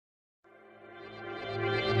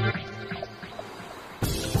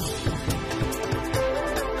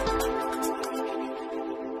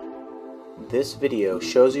This video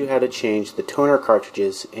shows you how to change the toner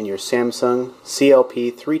cartridges in your Samsung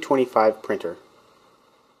CLP-325 printer.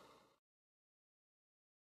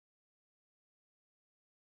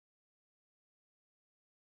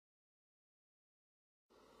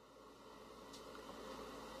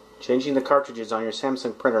 Changing the cartridges on your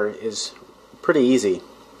Samsung printer is pretty easy.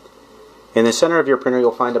 In the center of your printer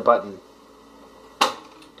you'll find a button.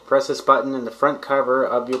 Press this button and the front cover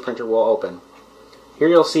of your printer will open. Here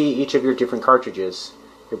you'll see each of your different cartridges,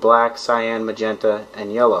 your black, cyan, magenta,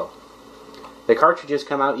 and yellow. The cartridges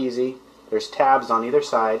come out easy. There's tabs on either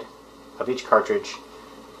side of each cartridge,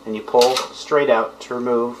 and you pull straight out to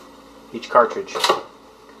remove each cartridge.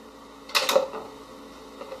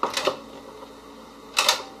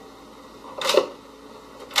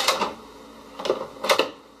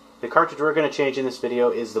 The cartridge we're going to change in this video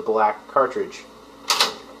is the black cartridge.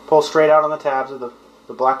 Pull straight out on the tabs of the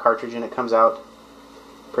black cartridge and it comes out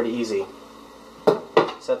pretty easy.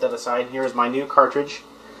 Set that aside. Here is my new cartridge.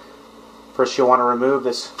 First you'll want to remove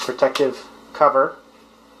this protective cover,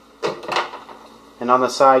 and on the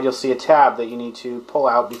side you'll see a tab that you need to pull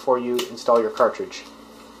out before you install your cartridge.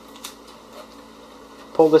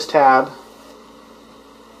 Pull this tab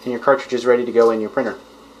and your cartridge is ready to go in your printer.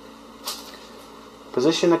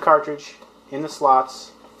 Position the cartridge in the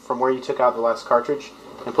slots from where you took out the last cartridge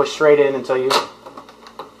and push straight in until you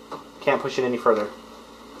can't push it any further.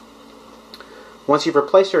 Once you've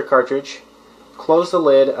replaced your cartridge, close the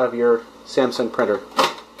lid of your Samsung printer.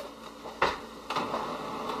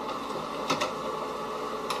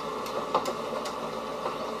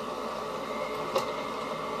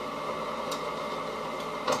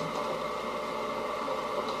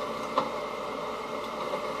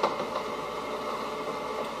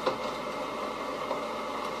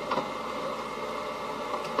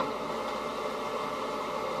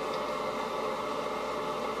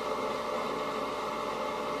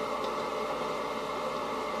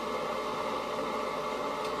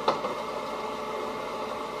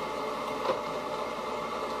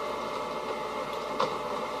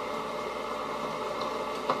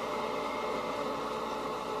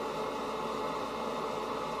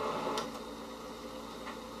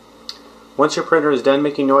 Once your printer is done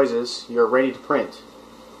making noises, you are ready to print.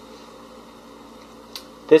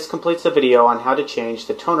 This completes the video on how to change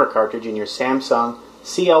the toner cartridge in your Samsung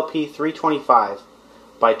CLP-325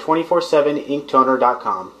 by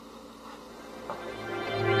 247inktoner.com.